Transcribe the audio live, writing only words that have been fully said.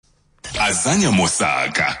Azania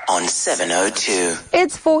Mosaka on 702.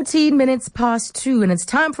 It's 14 minutes past 2, and it's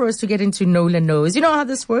time for us to get into Nola Knows. You know how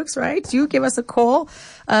this works, right? You give us a call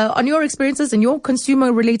on your experiences and your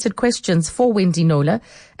consumer-related questions for Wendy Nola.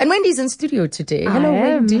 And Wendy's in studio today. Hello,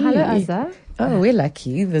 Wendy. Hello, Azza. Oh, we're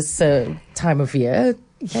lucky this time of year.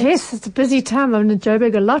 Yes, it's a busy time. I'm in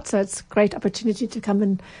Joburg a lot, so it's a great opportunity to come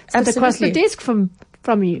and sit across the desk from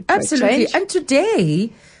you. Absolutely. And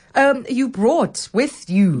today, you brought with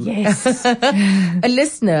you a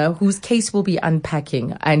listener whose case we'll be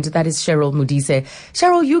unpacking, and that is Cheryl Modise.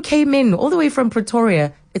 Cheryl, you came in all the way from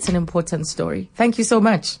Pretoria. It's an important story. Thank you so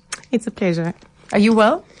much. It's a pleasure. Are you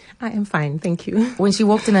well? I am fine, thank you. When she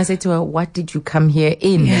walked in, I said to her, what did you come here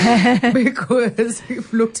in? Because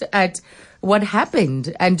we've looked at what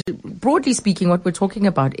happened. And broadly speaking, what we're talking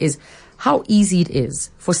about is how easy it is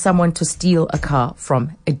for someone to steal a car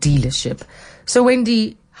from a dealership. So,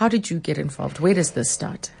 Wendy, how did you get involved? Where does this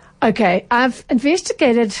start? Okay, I've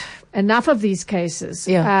investigated enough of these cases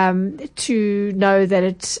to know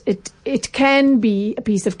that it can be a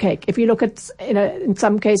piece of cake. If you look at, in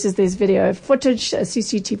some cases there's video footage,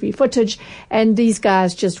 CCTV footage, and these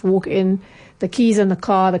guys just walk in, the keys in the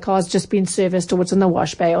car's just been serviced or it's in the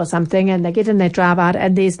wash bay or something, and they get in, they drive out,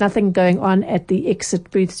 and there's nothing going on at the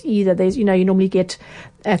exit booths either. There's, you normally get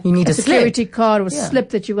a security card or a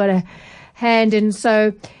slip that you've got to hand in.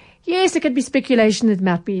 So, yes, it could be speculation. It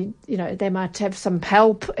might be, they might have some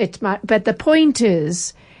help. But the point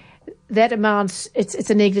is that amounts, it's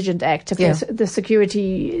a negligent act if the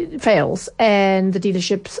security fails and the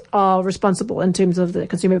dealerships are responsible in terms of the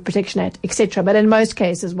Consumer Protection Act, etc. But in most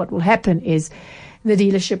cases, what will happen is the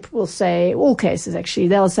dealership will say, all cases actually,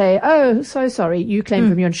 they'll say, oh, so sorry, you claim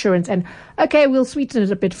from your insurance, and okay, we'll sweeten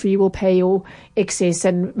it a bit for you, we'll pay your excess,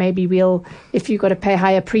 and maybe if you've got to pay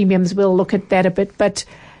higher premiums, we'll look at that a bit. But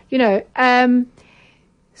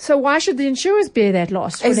so why should the insurers bear that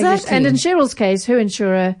loss? Exactly. And in Cheryl's case, her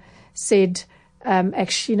insurer said,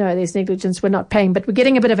 actually, no, there's negligence, we're not paying, but we're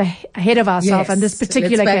getting a bit ahead of ourselves on this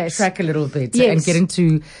particular case. Let's backtrack a little bit and get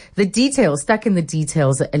into the details, stuck in the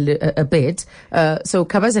details a bit. So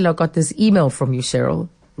Kabazela got this email from you, Cheryl,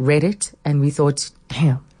 read it, and we thought,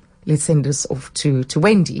 damn, let's send this off to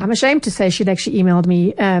Wendy. I'm ashamed to say she'd actually emailed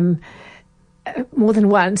me more than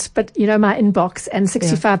once, but my inbox, and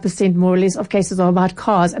 65% more or less of cases are about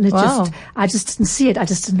cars, and I just didn't see it. I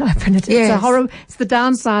just didn't open it. It's a horror. It's the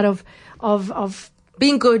downside of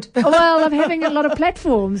being good. Well, of having a lot of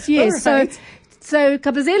platforms. Yes. Right. So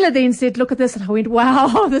Kabazela then said, look at this, and I went,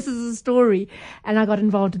 wow, this is a story, and I got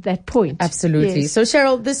involved at that point. Absolutely. Yes. So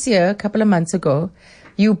Cheryl, this year, a couple of months ago,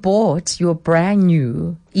 you bought your brand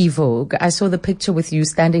new Evoque. I saw the picture with you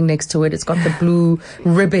standing next to it. It's got the blue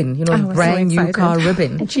ribbon, brand new car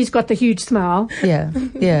ribbon. And she's got the huge smile.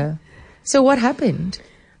 Yeah. So what happened?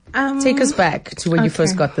 Take us back to when you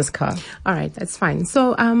first got this car. All right, that's fine.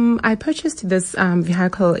 So I purchased this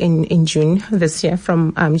vehicle in June this year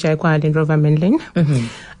from Jaguar Land Rover Menlyn.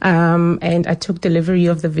 And I took delivery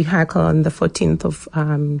of the vehicle on the 14th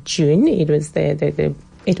of June. It was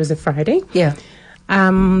it was a Friday. Yeah.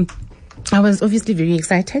 I was obviously very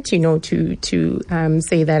excited, to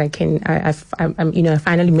say that I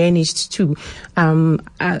finally managed to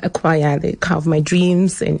acquire the car of my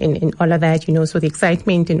dreams and all of that, so the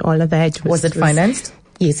excitement and all of that. Was it financed?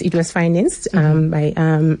 Yes, it was financed by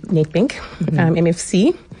Nedbank,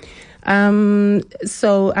 MFC.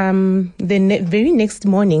 So the very next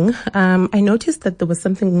morning, I noticed that there was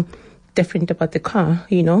something different about the car,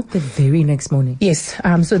 The very next morning. Yes.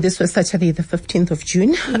 So this was Saturday, the 15th of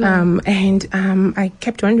June. And I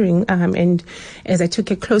kept wondering, and as I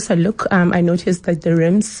took a closer look, I noticed that the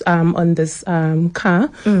rims on this car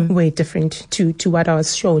were different to what I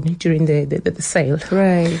was shown during the sale.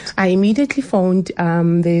 Right. I immediately phoned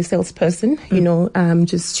the salesperson,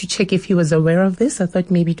 just to check if he was aware of this. I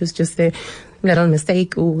thought maybe it was just a little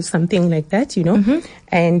mistake or something like that,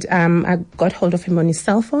 And I got hold of him on his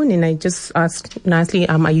cell phone, and I just asked nicely,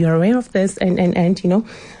 are you aware of this? And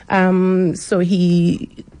so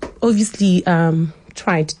he obviously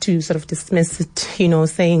tried to sort of dismiss it,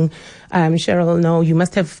 saying, Cheryl, no, you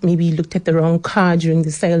must have maybe looked at the wrong car during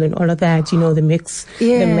the sale and all of that. The mix,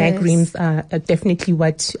 the mag rims are definitely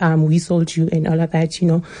what we sold you and all of that,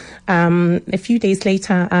 A few days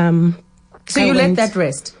later, so you let that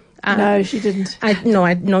rest? No, she didn't.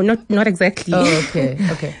 Not exactly. Oh,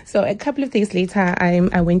 okay. So a couple of days later,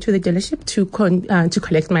 I went to the dealership to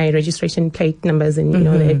collect my registration plate numbers and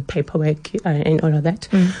the paperwork and all of that.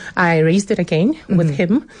 I raised it again with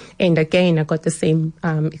him, and again I got the same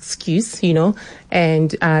excuse,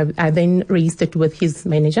 and I then raised it with his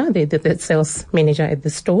manager, the sales manager at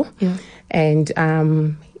the store, and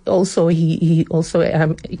also he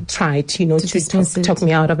also tried, to talk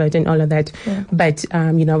me out of it and all of that. Yeah. But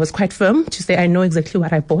I was quite firm to say I know exactly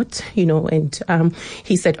what I bought, and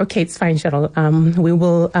he said, okay, it's fine, Cheryl. We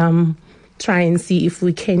will try and see if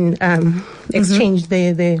we can exchange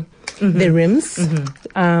the rims.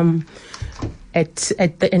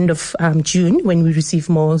 At the end of June, when we receive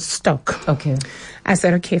more stock. Okay. I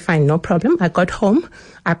said, okay, fine, no problem. I got home.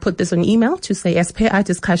 I put this on email to say, as per our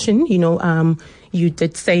discussion, you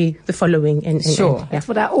did say the following. And sure. And, That's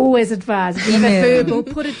what I always advise. If you have a verbal,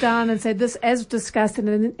 put it down and say this as discussed. And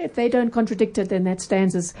then if they don't contradict it, then that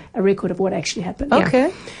stands as a record of what actually happened. Okay.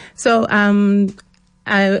 Yeah. So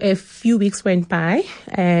a few weeks went by,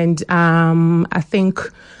 and I think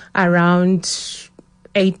around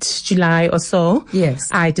 8 July or so, yes,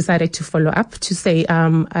 I decided to follow up to say,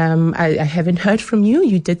 I haven't heard from you.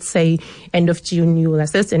 You did say end of June you will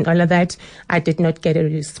assist and all of that. I did not get a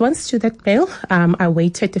response to that mail. I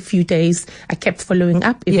waited a few days. I kept following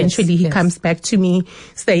up. Eventually he comes back to me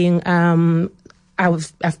saying, I've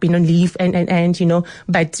been on leave and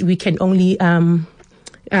but we can only,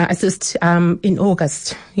 assist in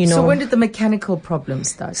August, So when did the mechanical problem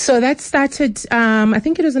start? So that started, I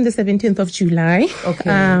think it was on the 17th of July. Okay.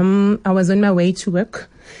 I was on my way to work.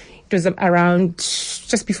 It was around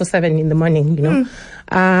just before 7 in the morning, the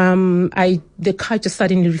car just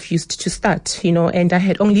suddenly refused to start, and I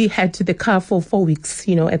had only had the car for 4 weeks,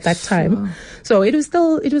 at that time. So it was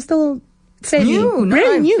still fairly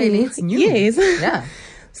brand new. It's new. Yes. Yeah.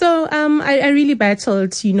 So I really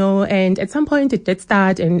battled, and at some point it did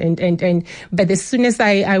start, but as soon as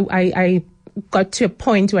I got to a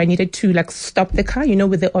point where I needed to stop the car,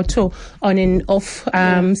 with the auto on and off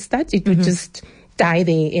start, it would just die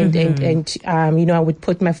there, and I would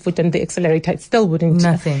put my foot on the accelerator, it still wouldn't.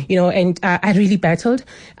 Nothing. And I really battled.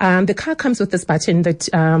 The car comes with this button that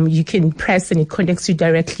you can press, and it connects you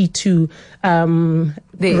directly to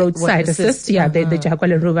the roadside assist. Yeah, the Jaguar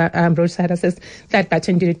Land Rover roadside assist. That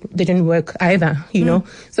button didn't work either,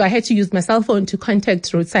 So I had to use my cell phone to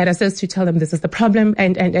contact roadside assist to tell them this is the problem,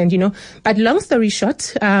 and But long story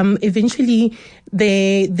short, eventually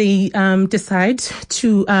they decide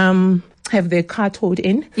to have their car towed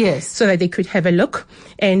in, yes, so that they could have a look.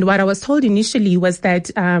 And what I was told initially was that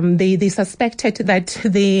they suspected that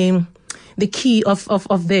the key of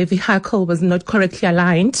the vehicle was not correctly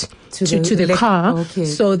aligned to the car, okay,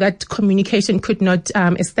 so that communication could not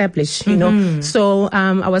establish. So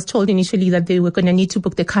I was told initially that they were going to need to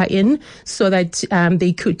book the car in so that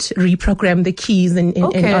they could reprogram the keys and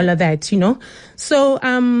all of that. So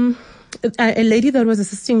a lady that was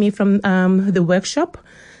assisting me from the workshop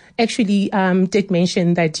actually did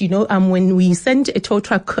mention that, when we send a tow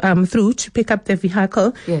truck through to pick up the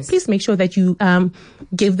vehicle, yes, please make sure that you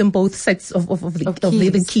give them both sets of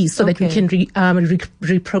the keys so that we can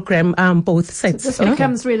reprogram both sets. So this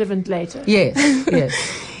becomes relevant later. Yes, yes.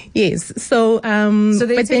 Yes. So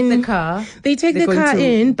they take the car. They take the car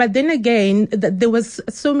in, but then again, there was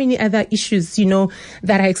so many other issues,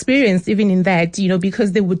 that I experienced even in that,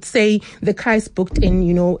 because they would say the car is booked in,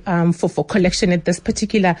 for collection at this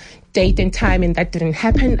particular date and time, and that didn't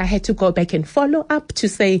happen. I had to go back and follow up to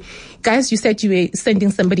say, guys, you said you were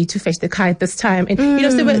sending somebody to fetch the car at this time, and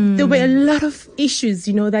so there were a lot of issues,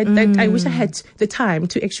 that I wish I had the time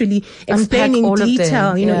to actually explain in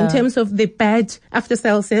detail, in terms of the bad after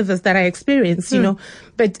sale service that I experienced,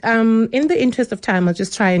 But in the interest of time, I'll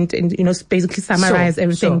just try and basically summarize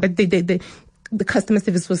everything. But the customer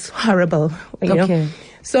service was horrible. Okay.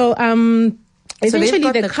 So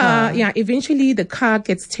eventually the car. Eventually the car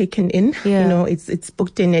gets taken in. Yeah. It's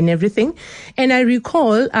booked in and everything. And I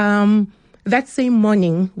recall that same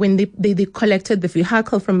morning when they collected the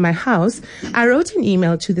vehicle from my house, I wrote an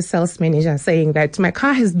email to the sales manager saying that my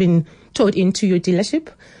car has been towed into your dealership.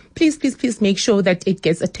 Please make sure that it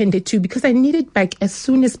gets attended to, because I need it back as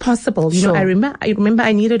soon as possible. I remember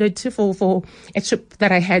I needed it for a trip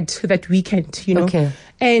that I had that weekend, Okay.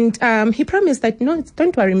 And he promised that, no,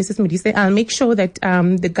 don't worry, Mrs. Modise, I'll make sure that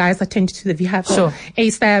the guys attend to the vehicle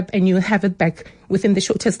ASAP, and you'll have it back within the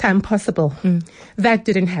shortest time possible. That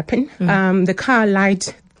didn't happen. The car lied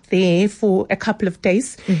there for a couple of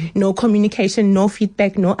days. No communication, no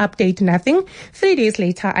feedback, no update, nothing. 3 days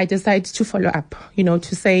later, I decided to follow up,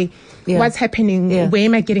 to say what's happening, where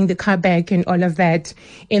am I getting the car back, and all of that.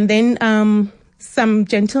 And then some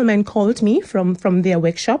gentleman called me from their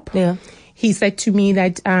workshop. Yeah. He said to me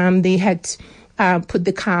that they had put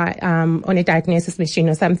the car on a diagnosis machine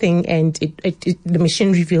or something, and the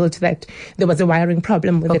machine revealed that there was a wiring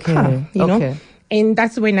problem with the car, And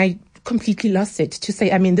that's when I completely lost it to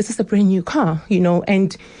say, I mean, this is a brand new car, you know,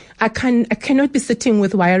 and I cannot be sitting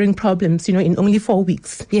with wiring problems, you know, in only 4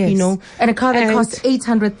 weeks, you know. And a car that costs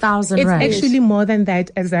 800,000 rand. It's actually more than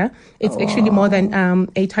that, Azza. It's actually more than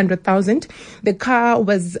 800,000. The car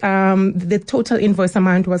was, the total invoice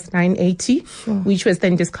amount was 980, which was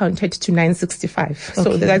then discounted to 965.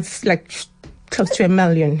 So that's like close to $1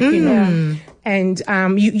 million, you know. And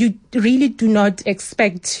you really do not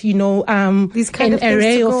expect, you know, these kind an of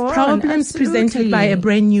array of problems presented by a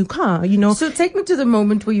brand new car, you know. So take me to the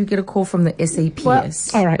moment where you get a call from the SAPS. Well,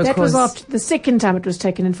 all right. That was after the second time it was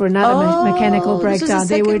taken in for another mechanical breakdown.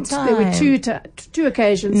 There were two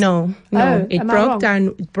occasions. No. It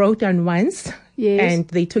broke down once. Yes. And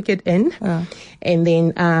they took it in. And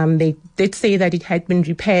then they did say that it had been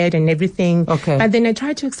repaired and everything. Okay. But then I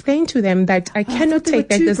tried to explain to them that I cannot take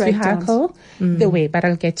back this vehicle the way, but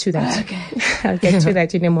I'll get to that. Okay. I'll get to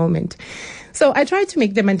that in a moment. So I tried to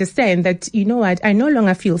make them understand that, you know what, I no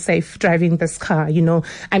longer feel safe driving this car, you know.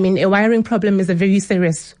 I mean, a wiring problem is a very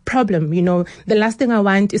serious problem, you know. The last thing I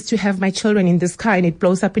want is to have my children in this car and it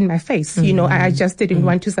blows up in my face. You know, I just didn't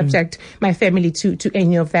want to subject my family to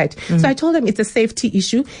any of that. So I told them it's a safety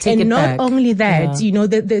issue. And not only that, you know,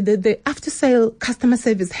 the after-sale customer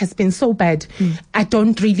service has been so bad. I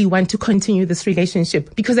don't really want to continue this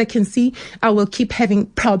relationship because I can see I will keep having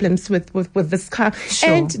problems with this car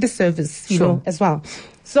and the service, you know, as well.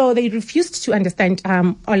 So they refused to understand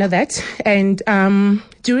all of that. And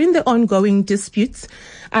during the ongoing disputes,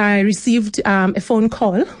 I received a phone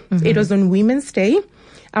call. It was on Women's Day.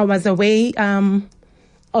 I was away on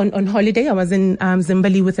holiday. I was in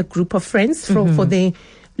Zimbabwe with a group of friends for the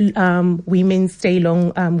Women's Day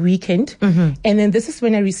long weekend. And then this is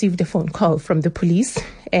when I received a phone call from the police.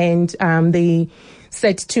 And they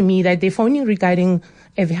said to me that they're phoning regarding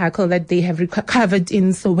a vehicle that they have recovered in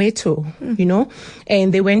Soweto, you know,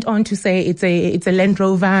 and they went on to say it's a Land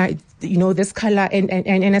Rover, you know, this color,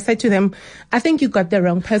 and I said to them, I think you got the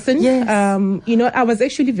wrong person. Yes. You know, I was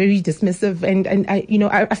actually very dismissive, and I, you know,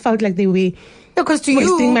 I felt like they were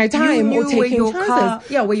wasting my time or taking chances.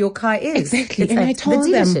 Where your car is. Exactly. It's and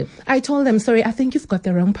I told them, sorry, I think you've got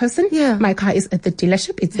the wrong person. Yeah. My car is at the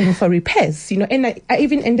dealership. It's in for repairs, you know, and I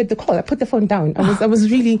even ended the call. I put the phone down. I was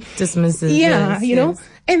really dismissive. Yeah, you know,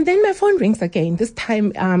 and then my phone rings again. This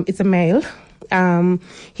time, it's a male.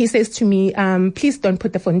 He says to me, please don't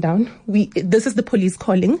put the phone down. This is the police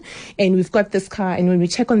calling, and we've got this car, and when we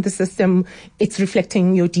check on the system, it's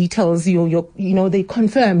reflecting your details, your you know, they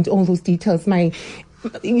confirmed all those details, you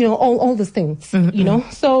know, all those things, you know.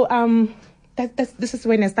 So, this is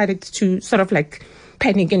when I started to sort of like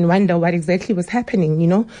panic and wonder what exactly was happening, you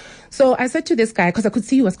know. So I said to this guy, because I could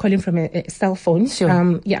see he was calling from a cell phone. Sure.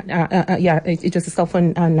 It was a cell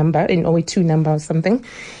phone number, an 082 number or something.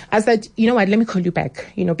 I said, you know what, let me call you back,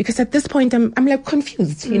 you know, because at this point I'm like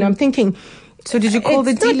confused, you know, I'm thinking. So did you call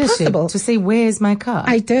the dealership to say, where's my car?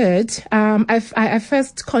 I did. I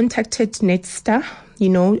first contacted Netstar, you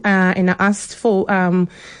know, and I asked for, I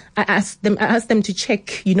asked them to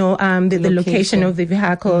check, you know, the location of the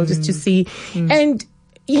vehicle just to see. And,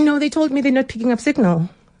 you know, they told me they're not picking up signal,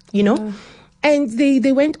 you know. And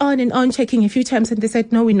they went on and on checking a few times, and they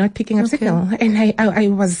said, no, we're not picking up signal. And I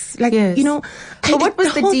was like, you know. But what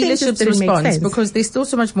was the dealership's response? Because there's still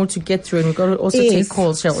so much more to get through, and we've got to also take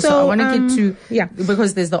calls, Cheryl. So I want to get to,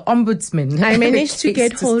 because there's the ombudsman. I managed to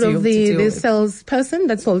get hold of the salesperson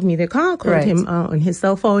that sold me the car, called him on his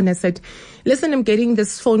cell phone. I said, listen, I'm getting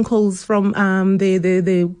this phone calls from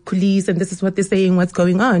the police, and this is what they're saying, what's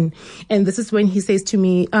going on. And this is when he says to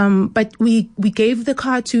me, but we gave the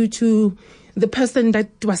car to the person that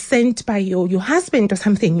was sent by your husband or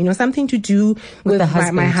something, you know, something to do with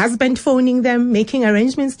my husband phoning them, making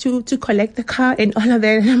arrangements to collect the car and all of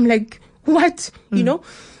that. And I'm like, what? You know?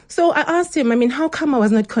 So I asked him, I mean, how come I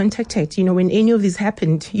was not contacted, you know, when any of this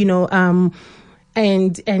happened, you know,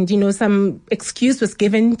 and you know, some excuse was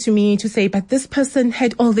given to me to say, but this person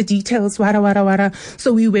had all the details, wada.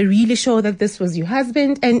 So we were really sure that this was your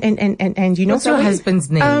husband, and you know. What's your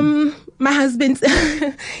husband's name? My husband's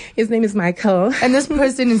his name is Michael. And this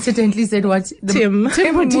person incidentally said what? Tim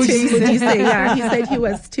Modise. Yeah, he said he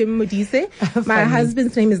was Tim Modise. My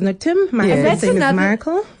husband's name is not Tim. My husband's name is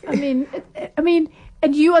Michael. I mean,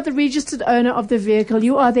 and you are the registered owner of the vehicle.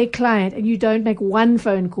 You are their client, and you don't make one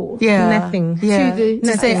phone call. Nothing.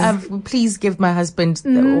 To say, please give my husband.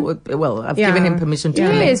 I've given him permission to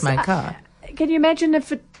collect my car. Can you imagine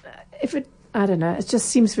if I don't know. It just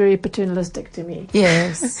seems very paternalistic to me.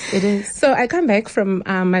 Yes, it is. So I come back from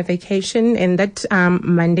my vacation, and that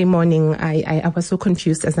Monday morning, I was so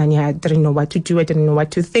confused, Azania. I didn't know what to do. I didn't know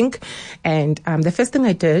what to think. And the first thing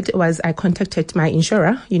I did was I contacted my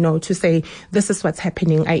insurer, to say, this is what's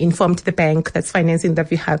happening. I informed the bank that's financing the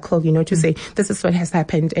vehicle, to say, this is what has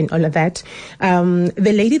happened and all of that.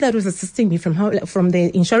 The lady that was assisting me from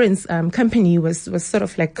the insurance company was sort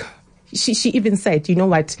of like, She even said, you know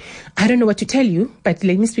what, I don't know what to tell you, but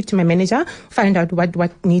let me speak to my manager, find out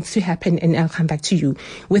what needs to happen, and I'll come back to you.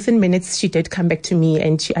 Within minutes, she did come back to me,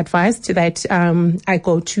 and she advised that I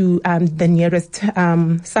go to the nearest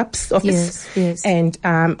SAPS office and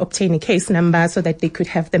obtain a case number so that they could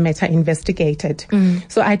have the matter investigated.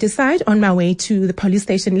 So I decide on my way to the police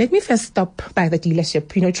station, let me first stop by the dealership,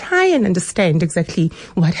 try and understand exactly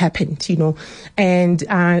what happened, And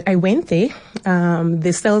I went there.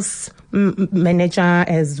 The sales manager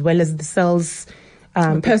as well as the sales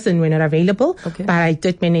person were not available, but I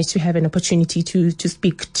did manage to have an opportunity to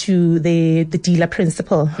speak to the dealer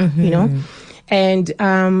principal, and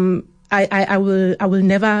I will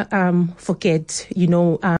never forget,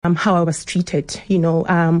 how I was treated. He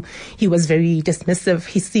was very dismissive.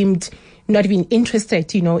 He seemed not even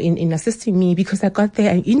interested, in assisting me, because I got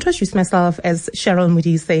there, I introduced myself as Cheryl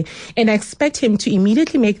Modise, and I expect him to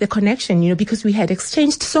immediately make the connection, because we had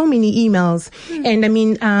exchanged so many emails. And I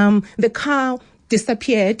mean, the car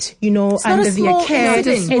disappeared, under their care,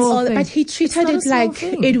 but he treated it like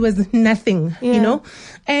it was nothing,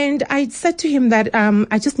 And I said to him that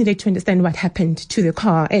I just needed to understand what happened to the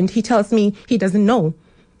car, and he tells me he doesn't know.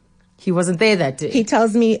 He wasn't there that day. He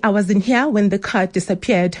tells me I wasn't here when the car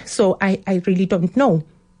disappeared, so I really don't know,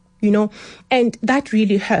 And that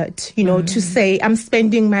really hurt, to say I'm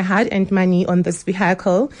spending my hard-earned money on this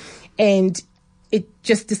vehicle and it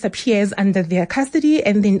just disappears under their custody,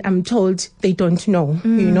 and then I'm told they don't know,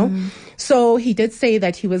 So he did say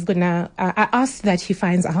that he was gonna, I asked that he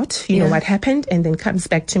finds out, what happened, and then comes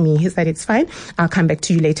back to me. He said, it's fine. I'll come back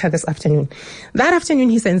to you later this afternoon. That afternoon,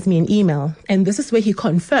 he sends me an email, and this is where he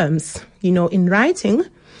confirms, in writing,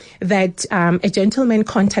 that a gentleman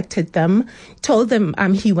contacted them, told them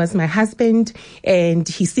he was my husband, and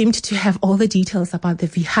he seemed to have all the details about the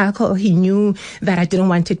vehicle. He knew that I didn't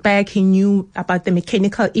want it back. He knew about the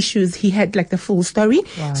mechanical issues. He had like the full story.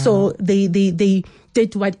 Wow. So they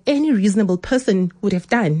did what any reasonable person would have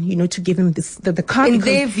done, to give him the car. In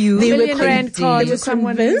their view, they were convinced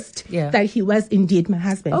that he was indeed my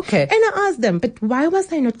husband. Okay. And I asked them, but why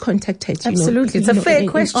was I not contacted? Absolutely. It's a fair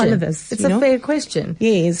question. In all of this, it's a fair question.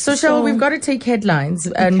 Yes. So, Cheryl, we've got to take headlines.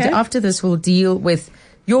 And after this, we'll deal with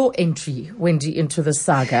your entry, Wendy, into the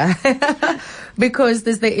saga. Because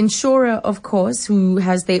there's the insurer, of course, who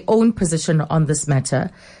has their own position on this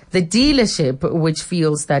matter. The dealership, which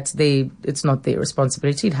feels that it's not their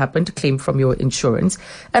responsibility, it happened to claim from your insurance.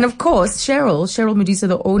 And of course, Cheryl Modise,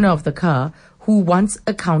 the owner of the car, who wants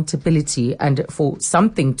accountability and for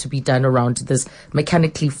something to be done around this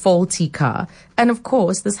mechanically faulty car. And of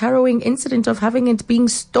course, this harrowing incident of having it being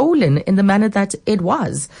stolen in the manner that it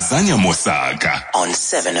was. Zanya Mosaga on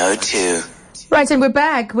 702. Right, and we're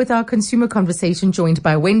back with our consumer conversation, joined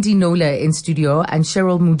by Wendy Knowler in studio and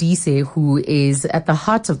Cheryl Modise, who is at the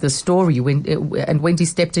heart of the story. And Wendy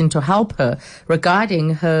stepped in to help her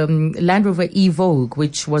regarding her Land Rover Evoque,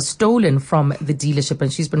 which was stolen from the dealership,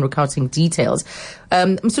 and she's been recounting details.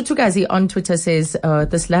 Msutugazi on Twitter says,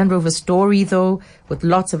 this Land Rover story, though, with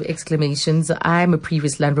lots of exclamations. I'm a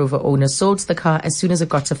previous Land Rover owner, sold the car as soon as it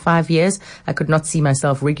got to 5 years. I could not see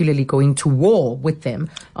myself regularly going to war with them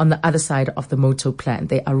on the other side of the motor plan.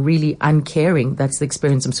 They are really uncaring. That's the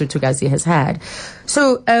experience Msutugazi has had.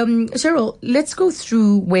 So, Cheryl, let's go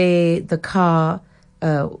through where the car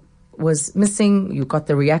was missing. You got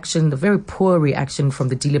the reaction, the very poor reaction from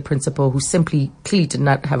the dealer principal, who simply clearly did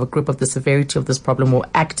not have a grip of the severity of this problem or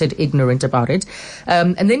acted ignorant about it.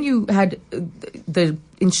 And then you had the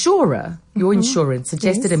insurer, your insurance,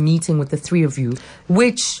 suggested a meeting with the three of you,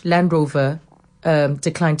 which Land Rover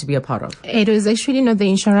declined to be a part of. It was actually not the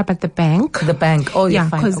insurer, but the bank. The bank. Oh, yeah.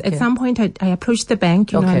 Because at some point I approached the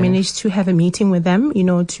bank. I managed to have a meeting with them.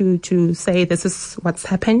 To say this is what's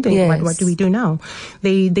happened and what do we do now.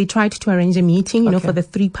 They tried to arrange a meeting. For the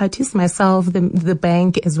three parties, myself, the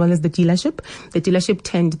bank, as well as the dealership. The dealership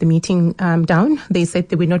turned the meeting down. They said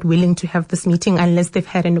they were not willing to have this meeting unless they've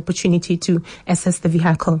had an opportunity to assess the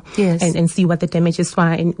vehicle and see what the damages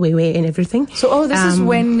were and where and everything. So, this is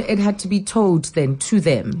when it had to be told then to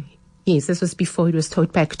them. Yes, this was before it was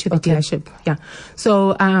towed back to the dealership. Yeah.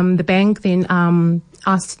 So the bank then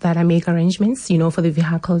asked that I make arrangements, for the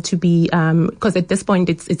vehicle to be, because at this point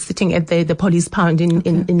it's sitting at the police pound in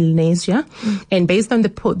Lenasia. And based on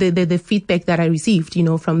the feedback that I received,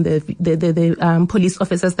 from the police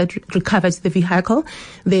officers that recovered the vehicle,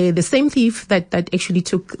 the same thief that actually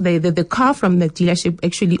took the car from the dealership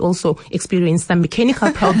actually also experienced some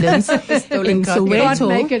mechanical problems in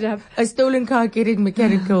Soweto. A stolen car getting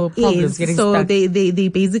mechanical problems. Yes. So they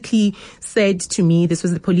basically said to me, this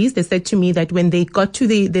was the police, they said to me that when they got to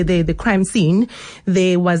the crime scene,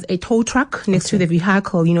 there was a tow truck next to the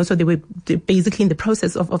vehicle, so they were basically in the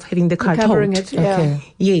process of having the car towed. It, yeah. Okay.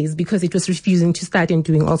 Yes, because it was refusing to start and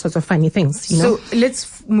doing all sorts of funny things, So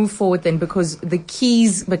let's move forward then, because the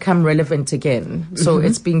keys become relevant again. So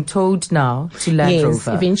it's being towed now to Land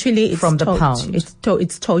Rover. Eventually it's from the towed, pound.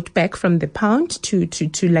 It's towed back from the pound to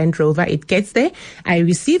Land Rover. It gets there. I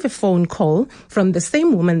receive a phone call from the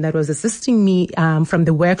same woman that was assisting me from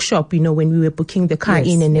the workshop, when we were booking the car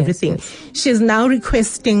in and everything. She's now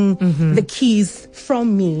requesting the keys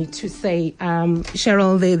from me to say,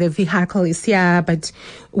 Cheryl, the vehicle is here, but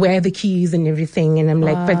where are the keys and everything? And I'm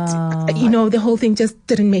like, but the whole thing just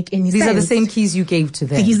didn't make any sense. These are the same keys you gave to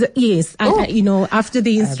them. Yes. After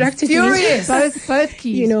they instructed me, both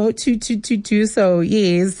keys, to do so.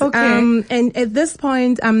 Yes. Okay. And at this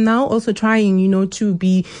point, I'm now also trying, to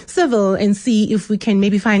be civil and see if we can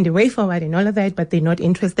maybe find a way forward and all of that, but they're not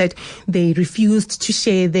interested. They refused to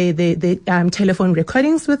share the telephone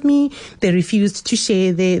recordings with me. They refused to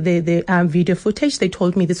share the video footage. They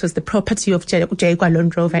told me this was the property of Jaguar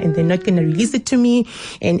Land Rover and they're not going to release it to me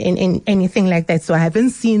and anything like that. So I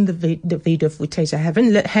haven't seen the video footage. I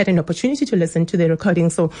haven't had an opportunity to listen to the recording.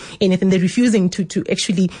 So anything, they're refusing to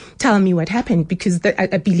actually tell me what happened, because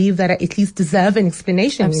I believe that I at least deserve an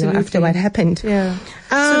explanation after what happened. Yeah.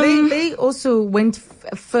 So they also went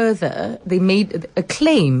further. They made a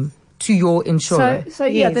claim to your insurer. So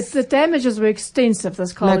the damages were extensive.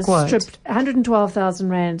 This car was stripped 112,000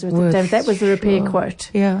 rands worth of damage. That was the repair quote.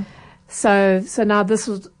 Yeah. So now this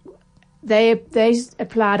was, they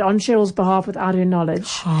applied on Cheryl's behalf without her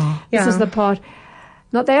knowledge. This is the part.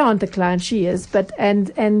 Not they aren't the client, she is, but and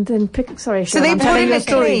then sorry. So they put in a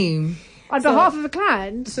claim on behalf of a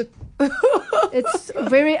client. It's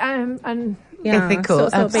very ethical,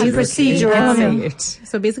 so procedural.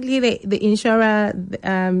 So basically, the insurer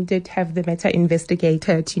did have the matter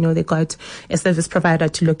investigated. They got a service provider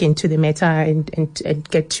to look into the matter and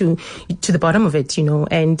get to the bottom of it.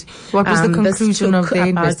 And what was the conclusion of the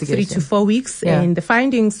investigation? 3 to 4 weeks, and the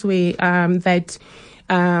findings were that.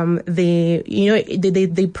 They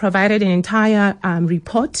provided an entire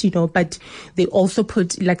report, but they also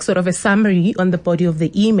put like sort of a summary on the body of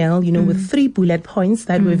the email, with 3 bullet points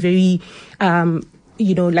that were very,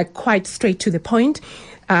 like quite straight to the point.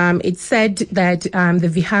 It said that the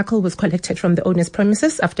vehicle was collected from the owner's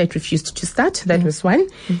premises after it refused to start. That was 1.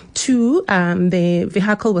 2, the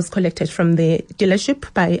vehicle was collected from the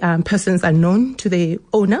dealership by persons unknown to the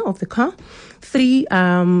owner of the car. 3,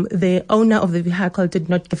 the owner of the vehicle did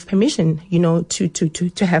not give permission,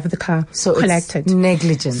 to have the car collected.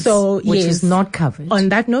 Negligence. Which is not covered. On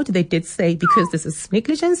that note, they did say, because this is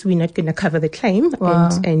negligence, we're not going to cover the claim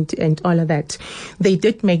and all of that. They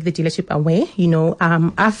did make the dealership aware,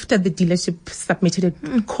 after the dealership submitted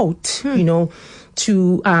a quote,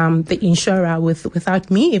 to the insurer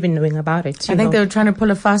without me even knowing about it. I think they were trying to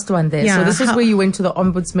pull a fast one there. Yeah, so this is where you went to the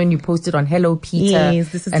ombudsman, you posted on Hello Peter and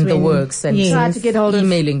the works and tried to get hold of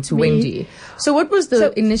emailing to Wendy. So what was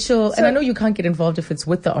the initial, and I know you can't get involved if it's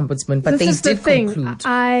with the ombudsman, but they did conclude.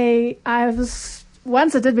 I was,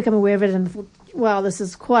 once I did become aware of it and thought, wow, this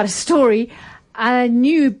is quite a story. I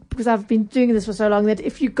knew, because I've been doing this for so long, that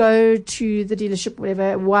if you go to the dealership,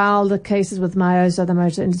 whatever, while the case is with MIOSA, the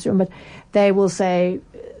Motor Industry, but they will say,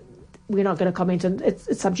 we're not going to comment on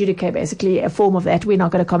it's sub judice, basically a form of that. We're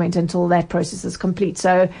not going to comment until that process is complete.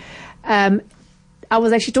 So I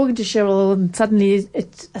was actually talking to Cheryl, and suddenly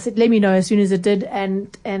I said, let me know as soon as it did,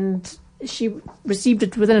 and she received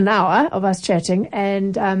it within an hour of us chatting,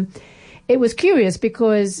 and it was curious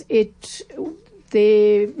because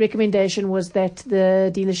the recommendation was that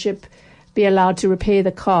the dealership be allowed to repair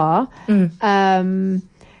the car,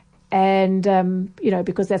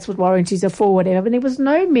 because that's what warranties are for, whatever. But there was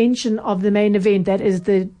no mention of the main event, that is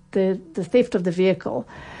the theft of the vehicle.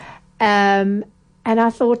 And I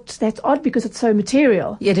thought that's odd because it's so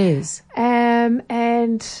material. It is.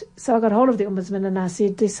 And so I got hold of the ombudsman and I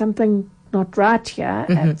said, there's something not right here.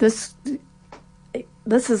 This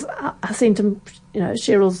is, I sent him,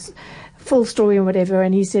 Cheryl's full story and whatever,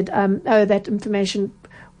 and he said, that information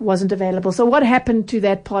wasn't available. So what happened to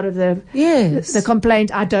that part of the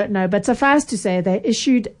complaint, I don't know. But suffice to say, they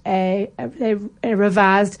issued a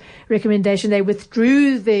revised recommendation. They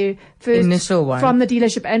withdrew the first initial one from the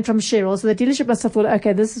dealership and from Cheryl. So the dealership must have thought,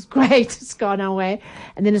 okay, this is great, it's gone our way.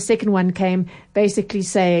 And then a second one came basically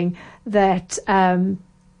saying that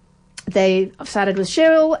they sided with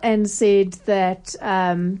Cheryl and said that,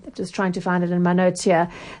 just trying to find it in my notes here,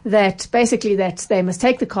 that basically that they must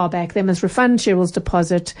take the car back, they must refund Cheryl's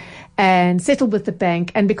deposit and settle with the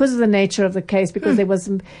bank. And because of the nature of the case, because there was,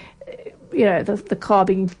 the car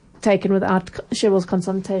being taken without Cheryl's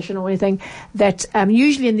consultation or anything, that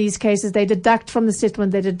usually in these cases they deduct from the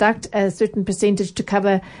settlement, they deduct a certain percentage to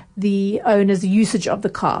cover the owner's usage of the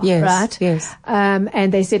car, right? Yes.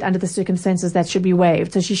 And they said under the circumstances that should be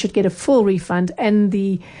waived, so she should get a full refund, and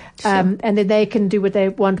and then they can do what they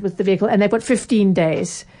want with the vehicle, and they've got 15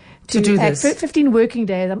 days. To do this. 15 working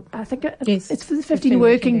days. I think it's 15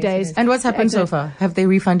 working days. And what's happened so far? Have they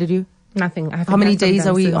refunded you? Nothing. How many days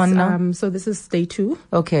are we on now? So this is day 2.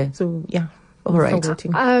 Okay. So yeah. All right.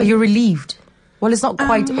 Are you relieved? Well, it's not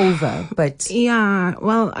quite over, but yeah.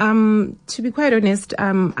 Well, to be quite honest,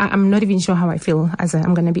 I'm not even sure how I feel.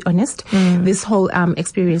 I'm going to be honest. This whole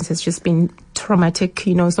experience has just been traumatic,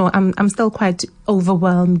 so I'm still quite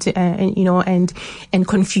overwhelmed, and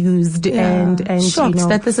confused, and shocked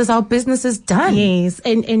that this is how business is done. Yes,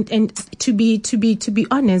 and to be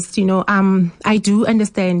honest, I do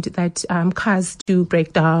understand that cars do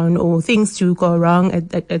break down or things do go wrong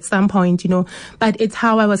at some point, but it's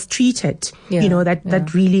how I was treated,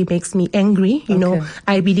 that really makes me angry.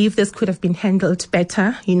 I believe this could have been handled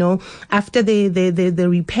better. After the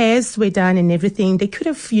repairs were done and everything, they could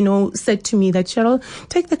have said to me that, Cheryl,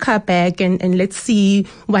 take the car back and let's see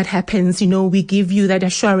what happens. We give you that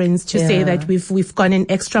assurance to say that we've gone an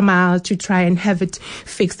extra mile to try and have it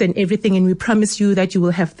fixed and everything, and we promise you that you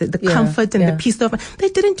will have the comfort and the peace of mind. They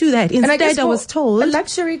didn't do that. Instead, I was told a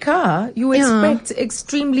luxury car, you expect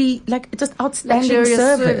extremely just outstanding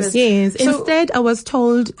service. Yes. So, instead, I was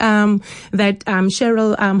told that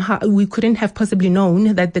Cheryl, we couldn't have possibly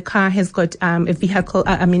known that the car has got a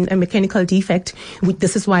mechanical defect.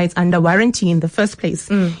 This is why it's under warranty in the first place.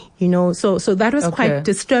 So that was quite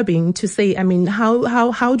disturbing to say.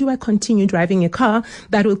 How do I continue driving a car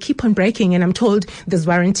that will keep on breaking? And I'm told there's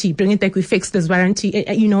warranty. Bring it back. We fix this warranty.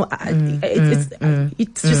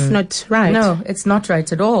 It's just not right. No, it's not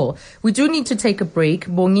right at all. We do need to take a break.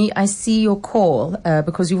 Bongi, I see your call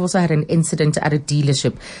because you've also had an incident at a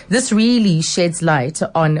dealership. This really sheds light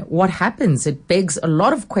on what happens. It begs a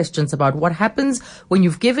lot of questions about what happens when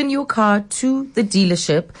you've given your car to the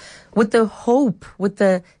dealership with the hope, with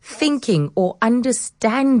the thinking or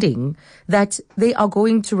understanding that they are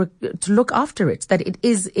going to look after it, that it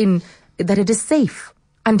is safe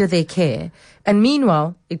under their care. And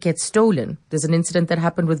meanwhile, it gets stolen. There's an incident that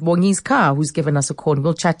happened with Bongi's car, who's given us a call.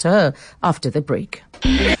 We'll chat to her after the break.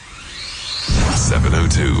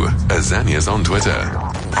 702. Azania's on Twitter.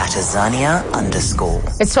 At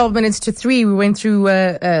Azania_. It's 12 minutes to 3. We went through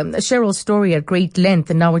Cheryl's story at great length,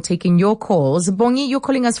 and now we're taking your calls. Bongi, you're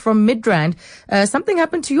calling us from Midrand. Something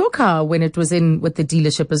happened to your car when it was in with the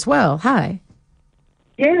dealership as well. Hi.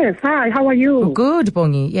 Yes, hi, how are you? Good,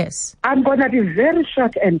 Bongi, yes. I'm going to be very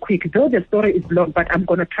short and quick, though the story is long, but I'm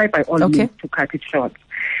going to try by all means to cut it short.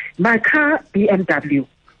 My car, BMW,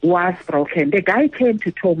 was broken. The guy came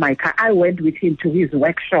to tow my car. I went with him to his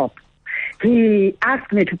workshop. He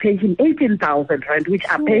asked me to pay him 18,000 rand, which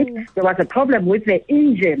I paid. There was a problem with the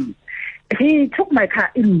engine. He took my car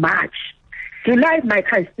in March. July, my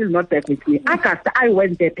car is still not back with me. August, I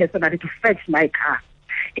went there personally to fetch my car.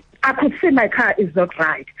 I could see my car is not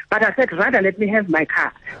right, but I said, rather let me have my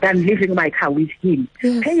car than leaving my car with him.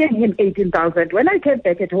 Yes. Paying him 18,000. When I came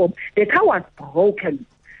back at home, the car was broken.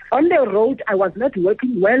 On the road, I was not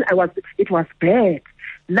working well. It was bad.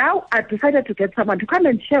 Now I decided to get someone to come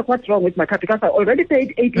and check what's wrong with my car because I already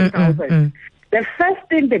paid 18,000. The first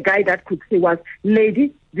thing the guy that could say was,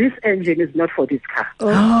 lady, this engine is not for this car.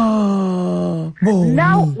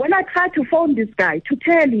 Now, when I tried to phone this guy to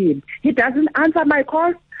tell him, he doesn't answer my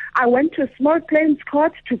calls. I went to small claims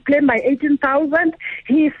court to claim my 18,000.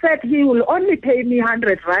 He said he will only pay me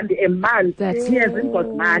 100 rand a month. He hasn't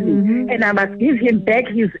got money, and I must give him back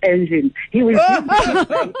his engine. He will give me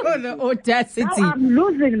the audacity. Now I'm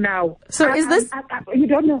losing now. So is this? You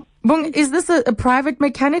don't know. Bong, is this a private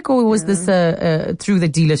mechanic or was this through the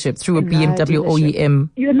dealership, through a BMW OEM?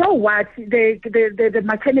 You know what? The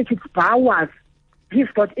mechanic is Bowers. He's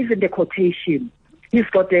got even the quotation. He's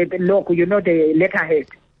got the logo, the letterhead.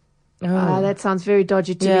 That sounds very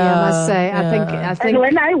dodgy to me, I must say. I think. And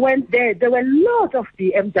when I went there were lots of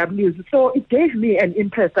BMWs, so it gave me an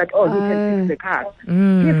interest that, he can fix the car.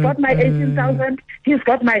 He's got my 18,000, he's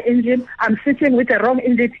got my engine, I'm sitting with the wrong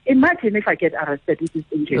engine. Imagine if I get arrested with this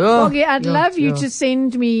engine. Okay, I'd love you to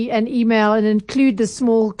send me an email and include the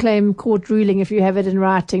small claim court ruling if you have it in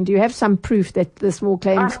writing. Do you have some proof that the small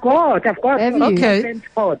claim... I've got. Have you? Okay.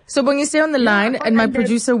 So when you stay on the line, and my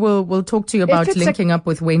producer will talk to you about linking up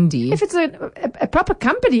with Wendy. If it's a proper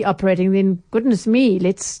company operating, then goodness me,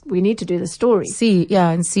 we need to do the story. See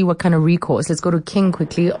what kind of recourse. Let's go to King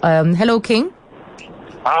quickly. Hello, King.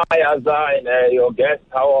 Hi, Azan, your guest.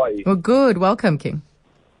 How are you? Oh, good. Welcome, King.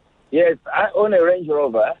 Yes, I own a Range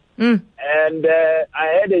Rover, and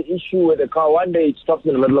I had an issue with the car. One day it stopped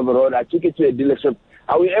in the middle of the road. I took it to a dealership.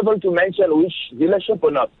 Are we able to mention which dealership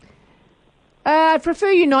or not? I'd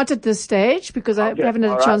prefer you not at this stage because I haven't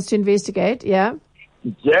had a chance to investigate. Yeah.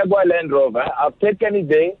 Jaguar Land Rover. I've taken it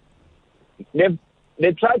there.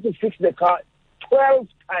 They tried to fix the car 12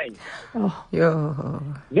 times. These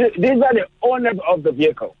are the owners of the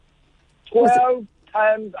vehicle. 12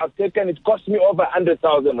 times I've taken it. Cost me over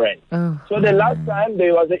 100,000 rand. So the last time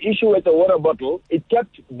there was an issue with the water bottle, it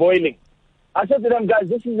kept boiling. I said to them, guys,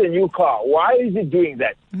 this is a new car. Why is it doing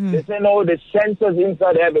that? They said, no, the sensors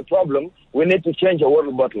inside have a problem. We need to change the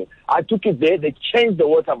water bottle. I took it there. They changed the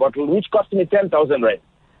water bottle, which cost me 10,000 rand.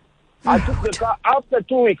 I took the car. After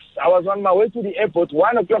 2 weeks, I was on my way to the airport.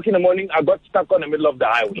 1 o'clock in the morning, I got stuck on the middle of the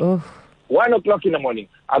highway. 1 o'clock in the morning.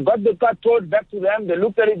 I got the car towed back to them. They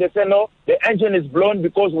looked at it. They said, no, the engine is blown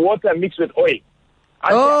because water mixed with oil. I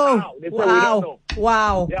said, how? They said, we don't know.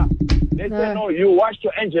 Wow. Yeah. They said, no, you washed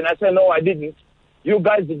your engine. I said, no, I didn't. You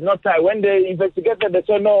guys did not tie. When they investigated, they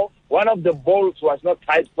said, no, one of the bolts was not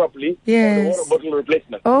tied properly for the water bottle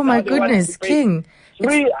replacement. Oh, my goodness, King.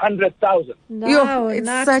 300,000. No, it's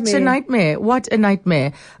such a nightmare. What a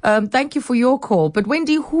nightmare. Thank you for your call. But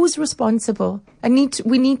Wendy, who's responsible? We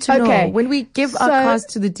need to know. When we give our cars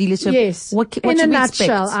to the dealership, yes, what in should a we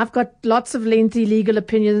nutshell, expect? I've got lots of lengthy legal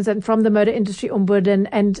opinions and from the Motor Industry Ombudsman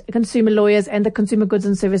and consumer lawyers and the Consumer Goods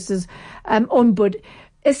and Services Ombudsman.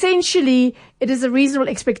 Essentially, it is a reasonable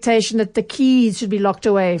expectation that the keys should be locked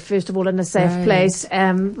away, first of all, in a safe place,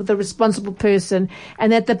 with the responsible person,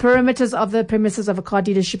 and that the perimeters of the premises of a car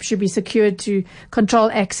dealership should be secured to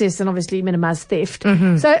control access and obviously minimize theft.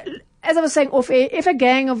 So, as I was saying off air, if a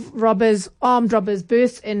gang of robbers, armed robbers,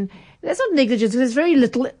 bursts in, that's not negligence. There's very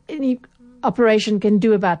little any operation can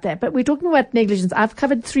do about that. But we're talking about negligence. I've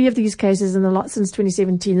covered 3 of these cases since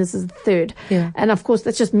 2017. This is the 3rd. Yeah. And of course,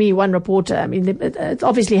 that's just me, one reporter. I mean, it's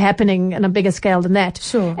obviously happening on a bigger scale than that.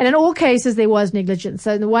 Sure. And in all cases, there was negligence.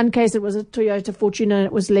 So in the one case, it was a Toyota Fortuner and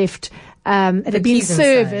it was left, it had been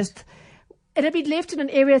serviced. It had been left in an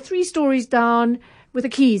area 3 stories down with the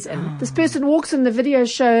keys in. This person walks in, the video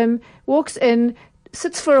show him, walks in,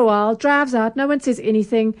 sits for a while, drives out, no one says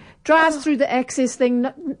anything, drives through the access thing,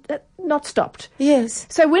 not stopped. Yes.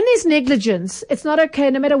 So when there's negligence, it's not okay,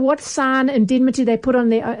 no matter what sign indemnity they put on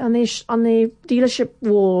their dealership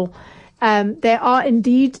wall, they are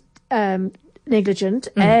indeed negligent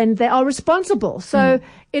and they are responsible. So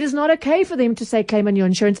it is not okay for them to say claim on your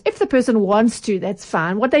insurance. If the person wants to, that's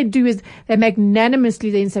fine. What they do is they magnanimously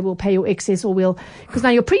then say we'll pay your excess because now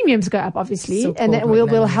your premiums go up obviously, and then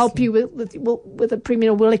we'll help you with a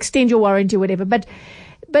premium, or we'll extend your warranty or whatever. But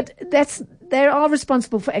they are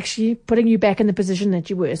responsible for actually putting you back in the position that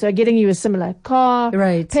you were. So getting you a similar car,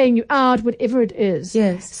 paying you out, whatever it is.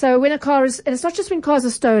 Yes. So when a car is, and it's not just when cars are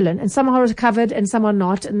stolen, and some are recovered and some are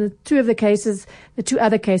not. And the 2 other cases,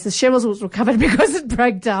 Cheryl's was recovered because it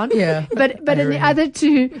broke down. Yeah. But in the other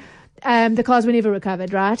 2, the cars were never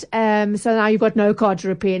recovered, right? So now you've got no car to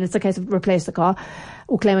repair, and it's a case of replace the car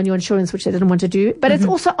or claim on your insurance, which they didn't want to do. But it's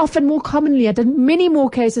also often more commonly, I've done many more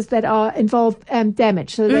cases that involve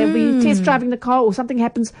damage. So they'll be test driving the car or something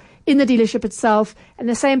happens in the dealership itself, and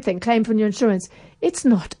the same thing, claim from your insurance. It's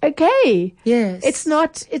not okay. Yes.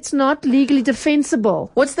 It's not legally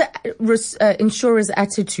defensible. What's the insurer's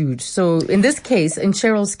attitude? So in this case, in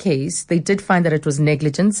Cheryl's case, they did find that it was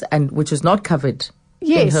negligence, and which was not covered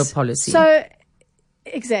in her policy. So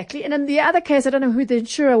exactly. And in the other case, I don't know who the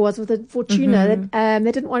insurer was with the Fortuna.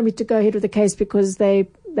 They didn't want me to go ahead with the case because they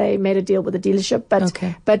made a deal with the dealership,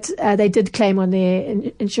 but they did claim on their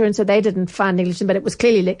insurance, so they didn't find negligence. But it was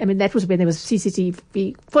clearly, that was when there was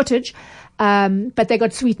CCTV footage. But they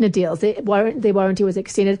got sweetener deals. Their warranty was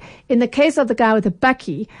extended. In the case of the guy with the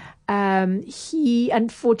bakkie, he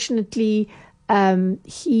unfortunately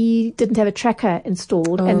he didn't have a tracker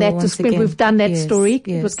installed, and that was when we've done that story.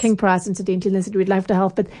 It was King Price, incidentally, and they said we'd love to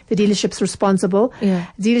help, but the dealership's responsible. Yeah.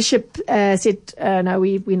 The dealership said, no,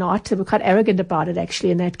 we're not. They were quite arrogant about it,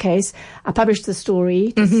 actually, in that case. I published the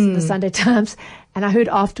story in the Sunday Times, and I heard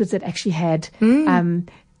afterwards that actually had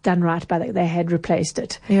done right by that. They had replaced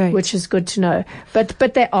it, which is good to know.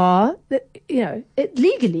 But they are,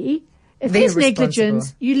 legally. If there's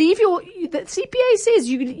negligence, you leave the CPA says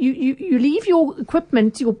you leave your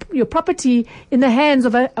equipment, your property in the hands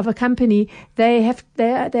of a company. They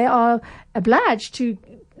are obliged to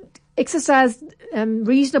exercise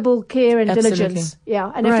reasonable care and diligence.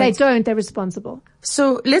 Yeah, and if they don't, they're responsible.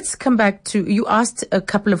 So let's come back to, you asked a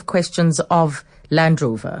couple of questions of Land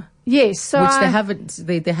Rover. Yes, so which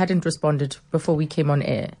they hadn't responded before we came on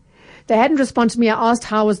air. They hadn't responded to me. I asked,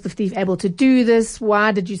 how was the thief able to do this?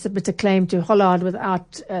 Why did you submit a claim to Hollard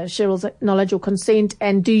without Cheryl's knowledge or consent?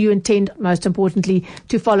 And do you intend, most importantly,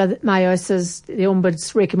 to follow the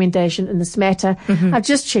Ombuds's recommendation in this matter? I've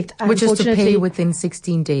just checked. Which is to pay within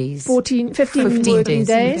 16 days. 15 working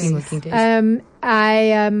days.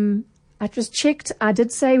 I just checked. I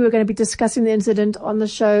did say we were going to be discussing the incident on the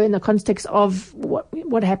show in the context of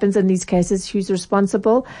what happens in these cases, who's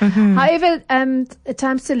responsible. However,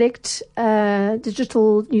 Time Select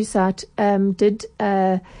digital news site did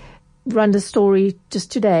run the story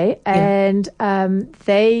just today, and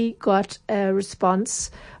they got a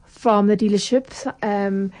response from the dealership.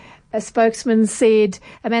 A spokesman said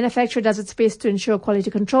a manufacturer does its best to ensure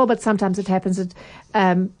quality control, but sometimes it happens that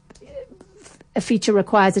a feature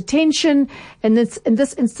requires attention. In this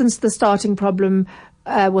instance, the starting problem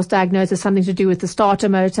was diagnosed as something to do with the starter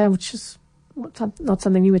motor, which is not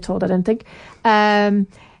something you were told, I don't think.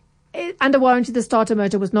 Under warranty, the starter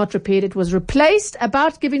motor was not repaired. It was replaced.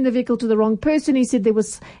 About giving the vehicle to the wrong person, he said there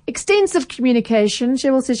was extensive communication.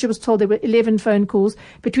 Cheryl says she was told there were 11 phone calls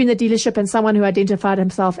between the dealership and someone who identified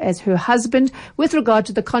himself as her husband with regard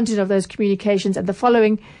to the content of those communications and the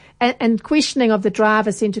following and questioning of the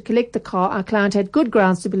driver sent to collect the car. Our client had good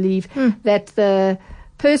grounds to believe that the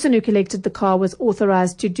person who collected the car was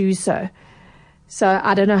authorized to do so. So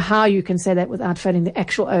I don't know how you can say that without phoning the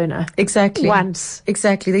actual owner. Exactly. Once.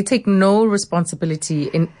 Exactly. They take no responsibility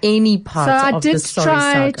in any part of the story saga. So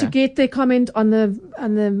I did try to get their comment on the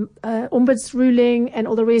Ombuds ruling and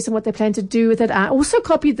all the rest and what they plan to do with it. I also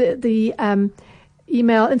copied the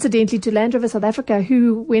email, incidentally, to Land Rover South Africa,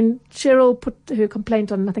 who, when Cheryl put her complaint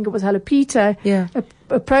on, I think it was Hello Peter,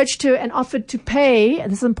 approached her and offered to pay, and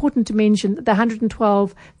this is important to mention, the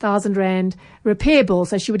 112,000 Rand repair bill,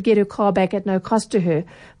 so she would get her car back at no cost to her.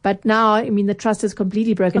 But now, I mean, the trust is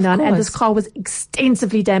completely broken down, and this car was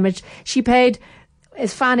extensively damaged. She paid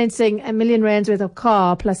as financing R1 million worth of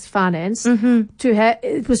car plus finance to her.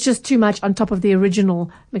 It was just too much on top of the original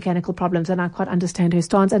mechanical problems, and I quite understand her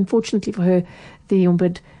stance. Unfortunately for her, the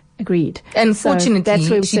Ombud agreed. And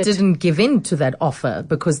fortunately, she didn't give in to that offer,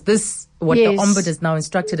 because what the Ombud has now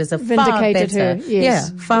instructed is a far better.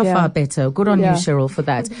 Far better. Good on you, Cheryl, for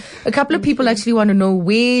that. A couple of people actually want to know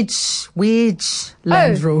which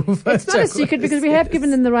Land Rover. It's not a secret, because we have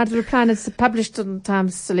given them the right to reply, and it's published on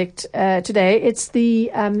Times Select today. It's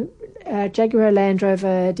the Jaguar Land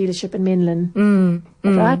Rover dealership in Menlyn.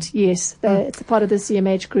 Right? Yes. It's a part of the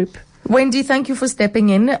CMH group. Wendy, thank you for stepping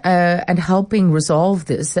in and helping resolve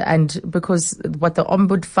this. And because what the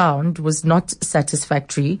Ombud found was not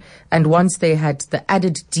satisfactory, and once they had the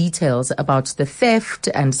added details about the theft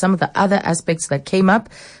and some of the other aspects that came up,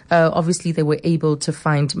 obviously they were able to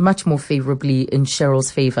find much more favorably in Cheryl's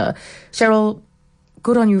favor. Cheryl,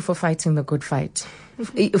 good on you for fighting the good fight.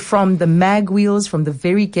 From the mag wheels, from the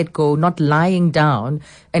very get-go, not lying down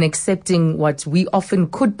and accepting what we often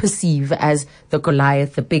could perceive as the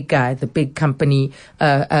Goliath, the big guy, the big company,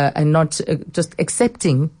 and not just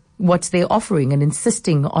accepting what they're offering and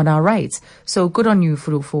insisting on our rights. So good on you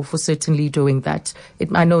for certainly doing that.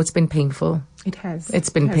 I know it's been painful. It has. It's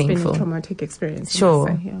been painful. It's been a traumatic experience.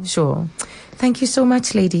 Sure. Thank you so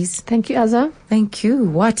much, ladies. Thank you, Azza. Thank you.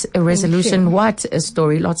 What a resolution. What a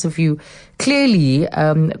story. Lots of you clearly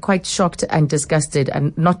quite shocked and disgusted,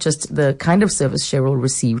 and not just the kind of service Cheryl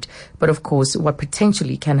received, but of course what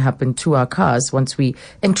potentially can happen to our cars once we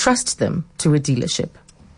entrust them to a dealership.